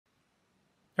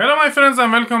Hello my friends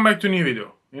and welcome back to a new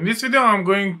video. In this video I'm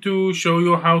going to show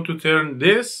you how to turn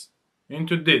this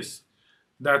into this.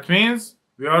 That means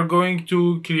we are going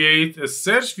to create a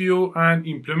search view and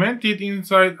implement it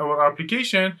inside our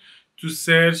application to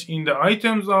search in the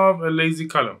items of a lazy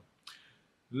column.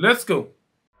 Let's go.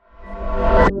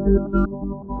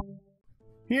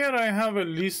 Here I have a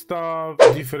list of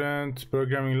different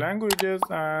programming languages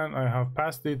and I have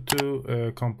passed it to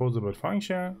a composable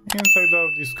function. Inside of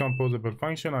this composable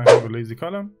function I have a lazy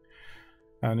column,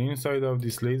 and inside of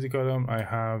this lazy column I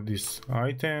have these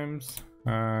items,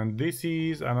 and this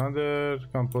is another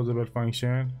composable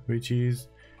function which is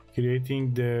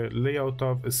creating the layout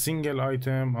of a single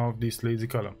item of this lazy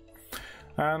column.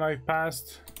 And I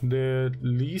passed the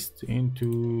list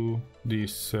into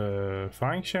this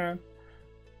function.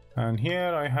 And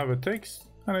here I have a text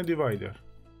and a divider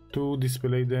to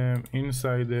display them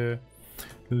inside the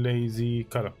lazy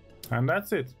column, and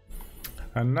that's it.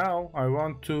 And now I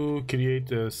want to create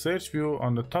a search view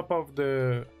on the top of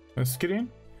the screen.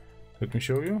 Let me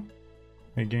show you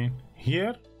again,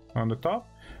 here on the top,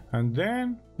 and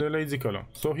then the lazy column.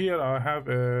 So here I have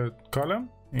a column.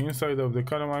 Inside of the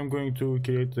column I'm going to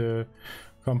create a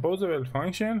composable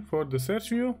function for the search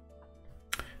view.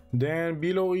 Then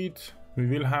below it we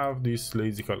will have this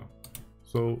lazy column,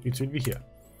 so it will be here.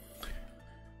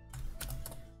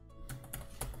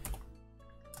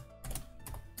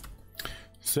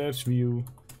 Search view,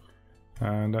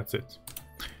 and that's it.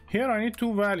 Here I need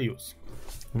two values.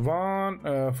 One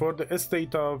for the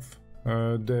state of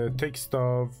the text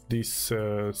of this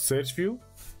search view,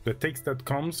 the text that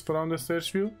comes from the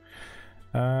search view,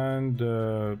 and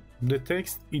the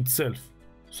text itself.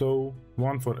 So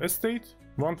one for state,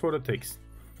 one for the text.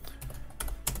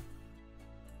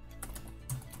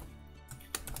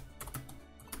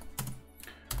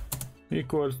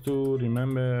 Equals to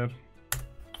remember,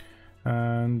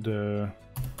 and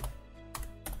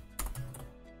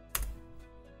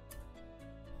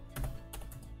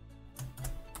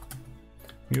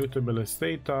mutable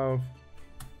state of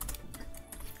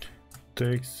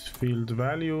text field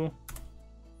value,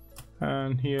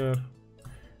 and here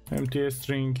empty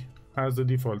string as the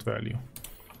default value.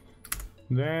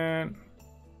 Then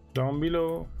down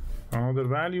below another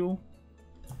value,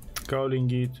 calling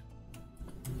it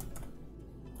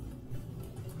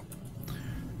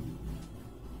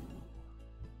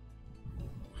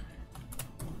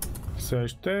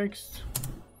search text,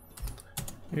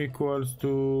 equals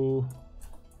to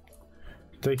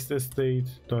text state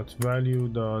dot value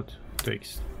dot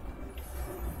text.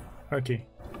 Okay,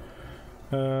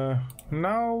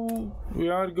 now we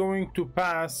are going to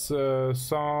pass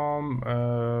some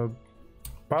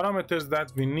parameters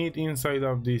that we need inside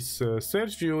of this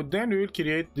search view. Then we will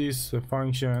create this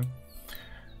function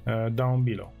down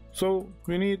below. So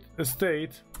we need a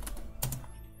state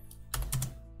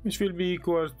which will be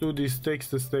equal to this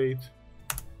text state.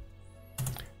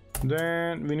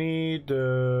 Then we need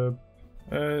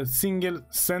a single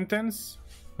sentence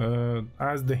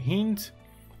as the hint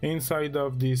inside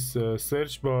of this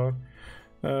search bar,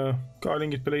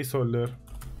 calling it placeholder.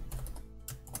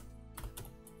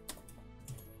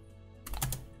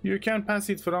 You can pass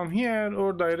it from here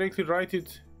or directly write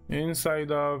it inside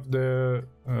of the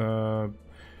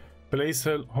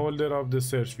placeholder of the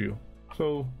search view.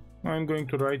 So I'm going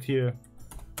to write here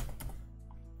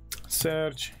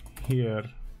search here.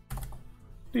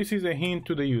 This is a hint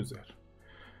to the user.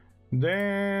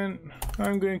 Then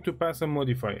I'm going to pass a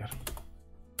modifier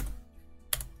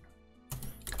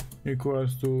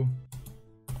equals to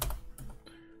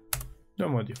the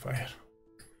modifier.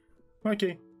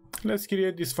 Okay, let's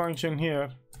create this function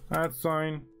here. Add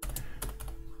sign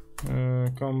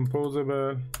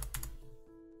composable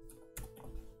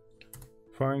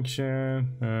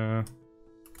function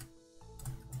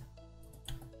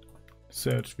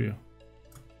search view.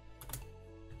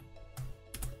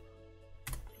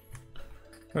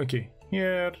 Okay,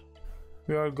 here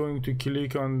we are going to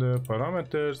click on the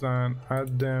parameters and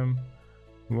add them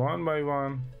one by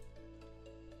one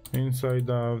inside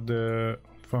of the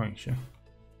function.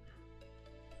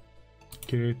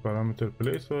 Create parameter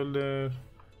placeholder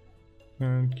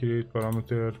and create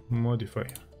parameter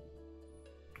modifier.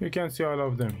 You can see all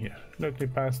of them here. Let me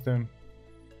pass them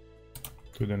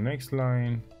to the next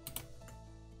line.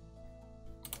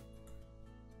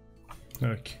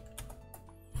 Okay.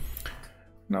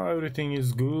 Now everything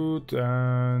is good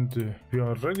and we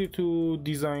are ready to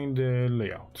design the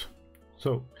layout.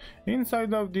 So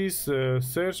inside of this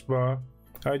search bar,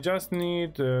 I just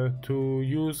need to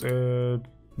use a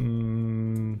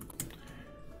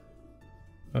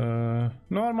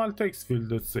normal text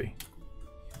field, let's say.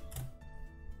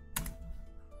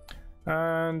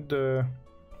 and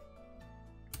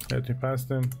let me pass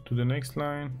them to the next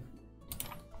line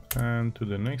and to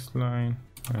the next line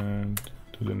and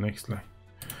to the next line.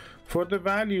 For the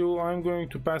value, I'm going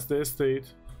to pass the state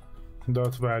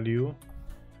dot value,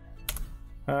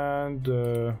 and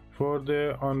for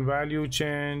the on value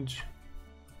change,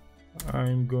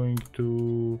 I'm going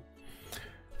to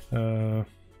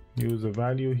use a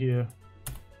value here.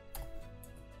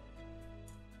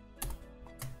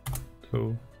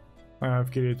 So I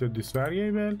have created this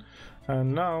variable,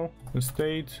 and now the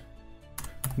state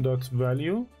dot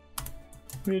value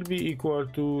will be equal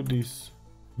to this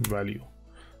value.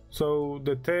 So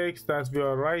the text that we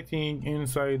are writing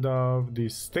inside of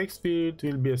this text field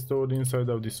will be stored inside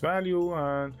of this value,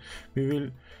 and we will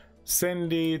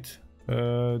send it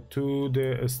to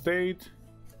the state,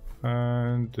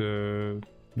 and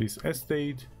this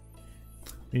state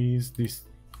is this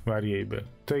variable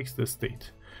text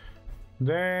state.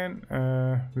 Then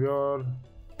we are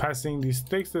passing this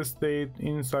text state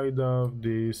inside of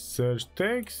this search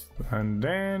text, and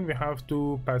then we have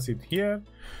to pass it here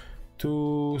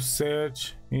to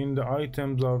search in the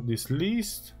items of this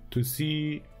list to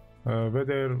see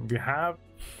whether we have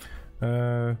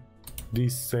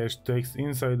this search text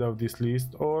inside of this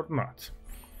list or not.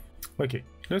 Okay,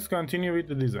 let's continue with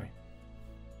the design.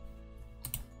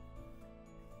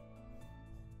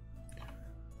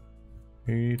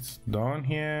 It's done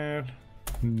here.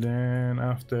 Then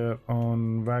after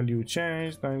on value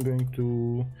changed, I'm going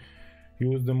to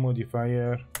use the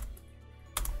modifier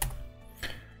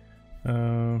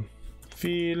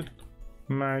fill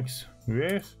max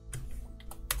width,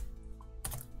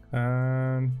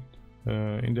 and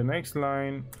in the next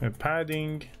line a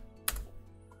padding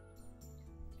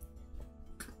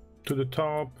to the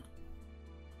top,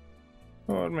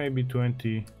 or maybe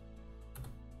 20.dp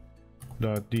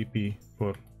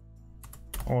for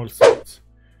all sides.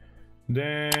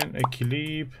 Then a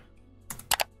clip,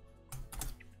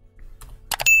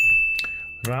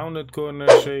 rounded corner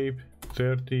shape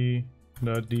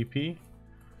 30.dp,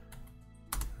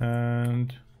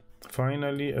 and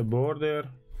finally a border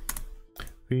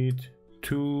with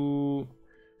 2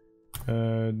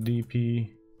 dp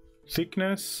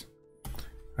thickness,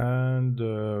 and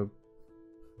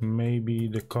maybe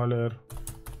the color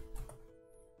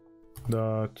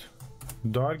dot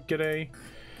dark gray,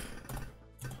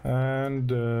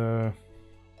 and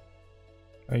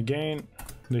again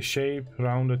the shape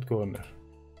rounded corner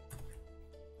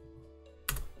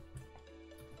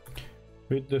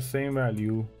with the same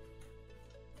value,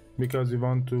 because we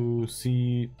want to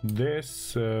see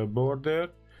this border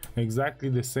exactly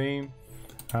the same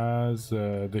as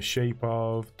the shape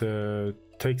of the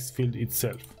text field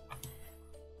itself.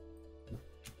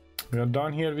 We are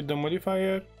done here with the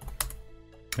modifier,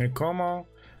 a comma,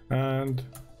 and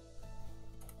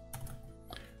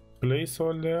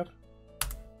placeholder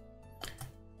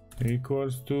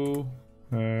equals to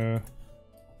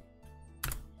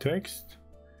text,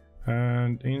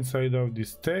 and inside of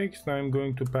this text I'm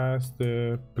going to pass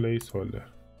the placeholder.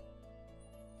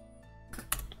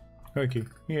 Okay,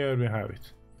 here we have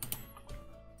it.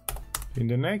 In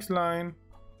the next line,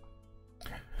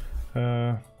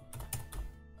 the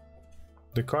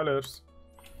colors,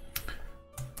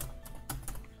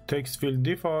 text field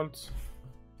defaults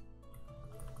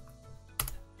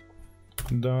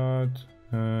dot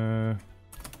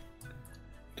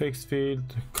text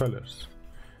field colors.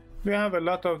 We have a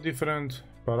lot of different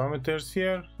parameters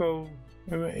here, so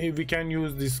we can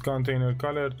use this container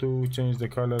color to change the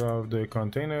color of the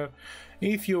container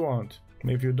if you want.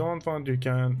 If you don't want, you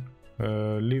can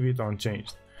leave it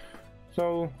unchanged.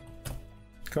 So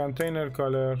container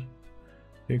color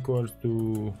equals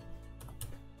to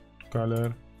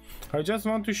color. I just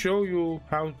want to show you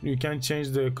how you can change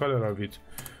the color of it,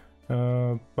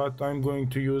 but I'm going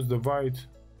to use the white,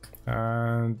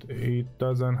 and it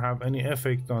doesn't have any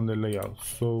effect on the layout.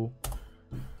 So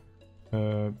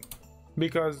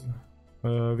because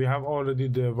we have already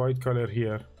the white color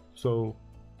here, so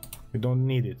we don't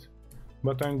need it,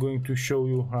 but I'm going to show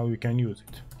you how you can use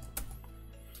it.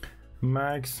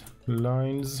 Max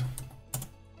lines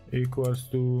equals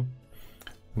to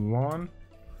 1.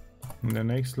 In the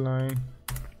next line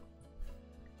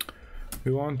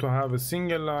we want to have a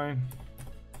single line,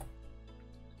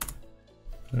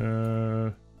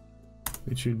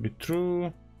 it should be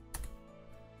true,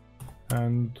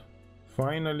 and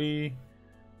finally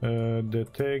the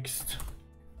text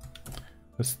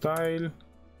style,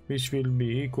 which will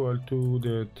be equal to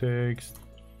the text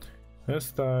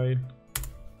style,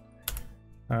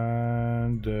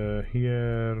 and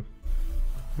here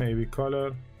maybe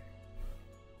color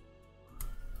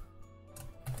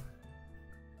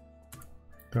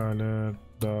color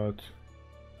dot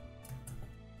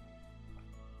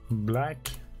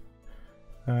black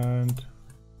and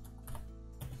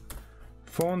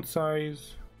font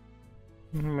size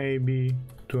maybe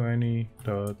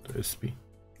 20.sp.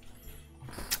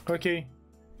 Okay,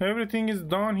 everything is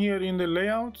done here in the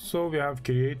layout, so we have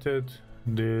created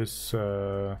this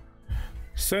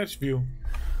search view.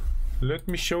 Let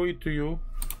me show it to you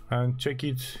and check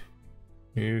it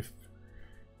if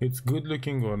it's good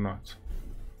looking or not.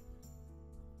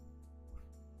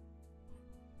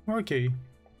 Okay,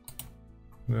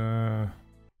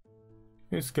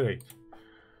 it's great.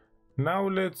 Now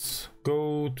let's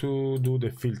go to do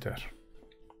the filter.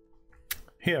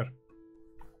 Here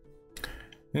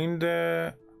in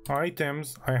the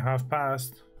items I have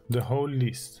passed the whole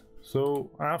list, so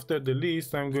after the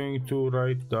list I'm going to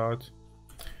write dot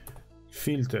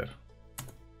filter.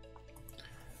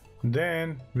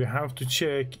 Then we have to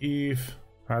check if,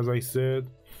 as I said,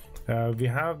 we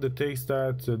have the text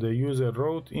that the user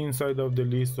wrote inside of the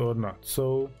list or not.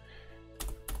 So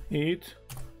it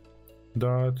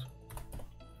dot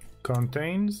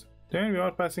contains, then we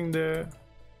are passing the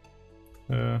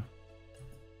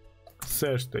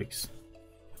search text.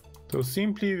 So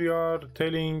simply we are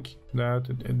telling that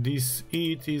this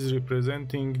it is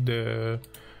representing the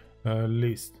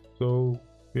list. So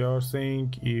we are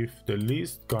saying if the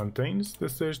list contains the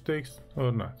search text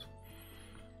or not.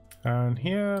 And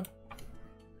here,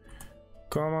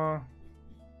 comma,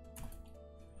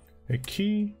 a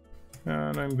key,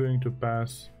 and I'm going to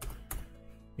pass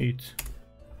it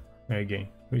again,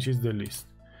 which is the list.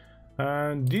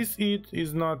 And this it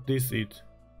is not this it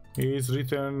is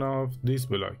return of this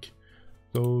block.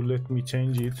 So let me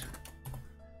change it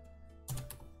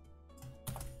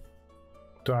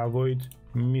to avoid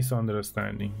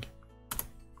misunderstanding.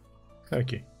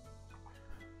 Okay,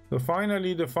 so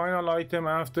finally the final item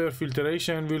after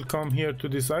filtration will come here to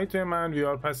this item, and we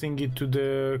are passing it to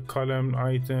the column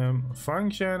item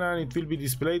function, and it will be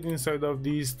displayed inside of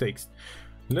this text.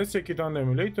 Let's check it on the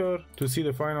emulator to see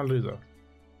the final result.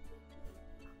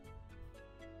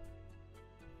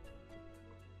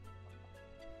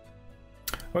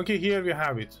 Okay, here we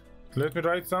have it. Let me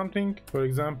write something, for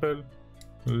example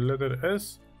letter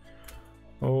S,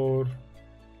 or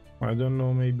I don't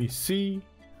know, maybe C,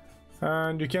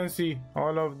 and you can see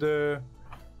all of the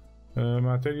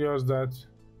materials that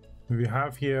we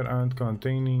have here, and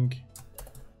containing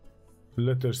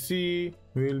letter C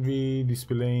will be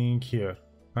displaying here,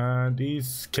 and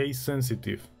is case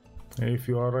sensitive. If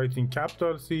you are writing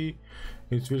capital C,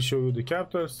 it will show you the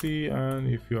capital C, and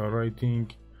if you are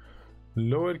writing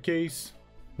lowercase,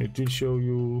 it will show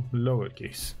you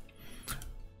lowercase.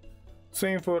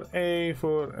 Same for A,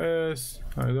 for S,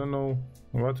 I don't know,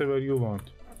 whatever you want.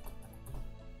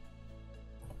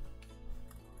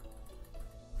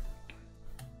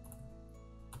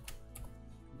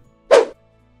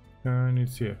 And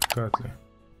it's here, Kotlin.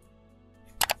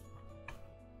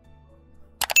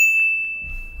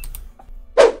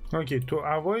 Okay, to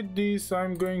avoid this,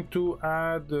 I'm going to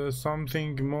add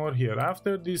something more here.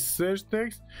 After this search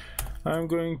text, I'm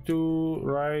going to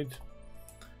write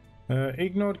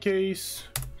ignore case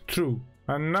true,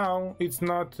 and now it's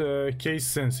not case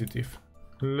sensitive.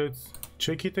 Let's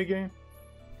check it again.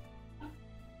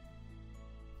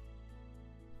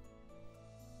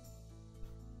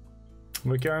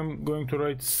 Okay, I'm going to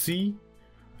write C,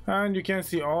 and you can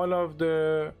see all of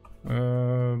the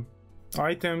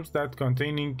items that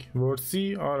containing word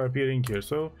C are appearing here.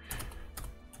 So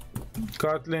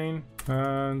Kotlin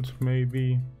and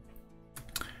maybe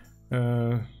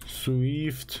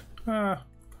Swift,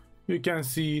 you can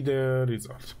see the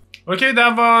result. Okay,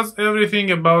 that was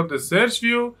everything about the search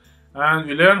view, and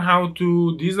we learned how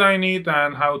to design it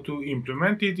and how to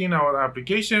implement it in our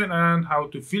application, and how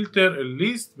to filter a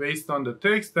list based on the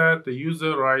text that the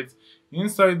user writes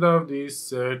inside of this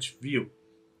search view.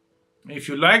 If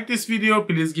you like this video,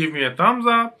 please give me a thumbs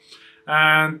up,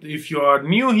 and if you are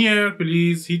new here,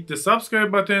 please hit the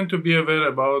subscribe button to be aware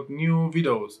about new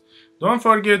videos. Don't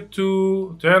forget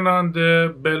to turn on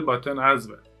the bell button as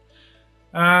well.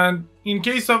 And in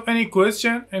case of any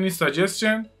question, any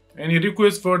suggestion, any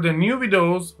request for the new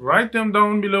videos, write them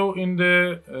down below in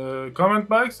the comment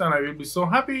box, and I will be so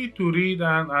happy to read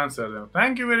and answer them.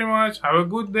 Thank you very much. Have a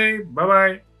good day. Bye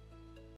bye.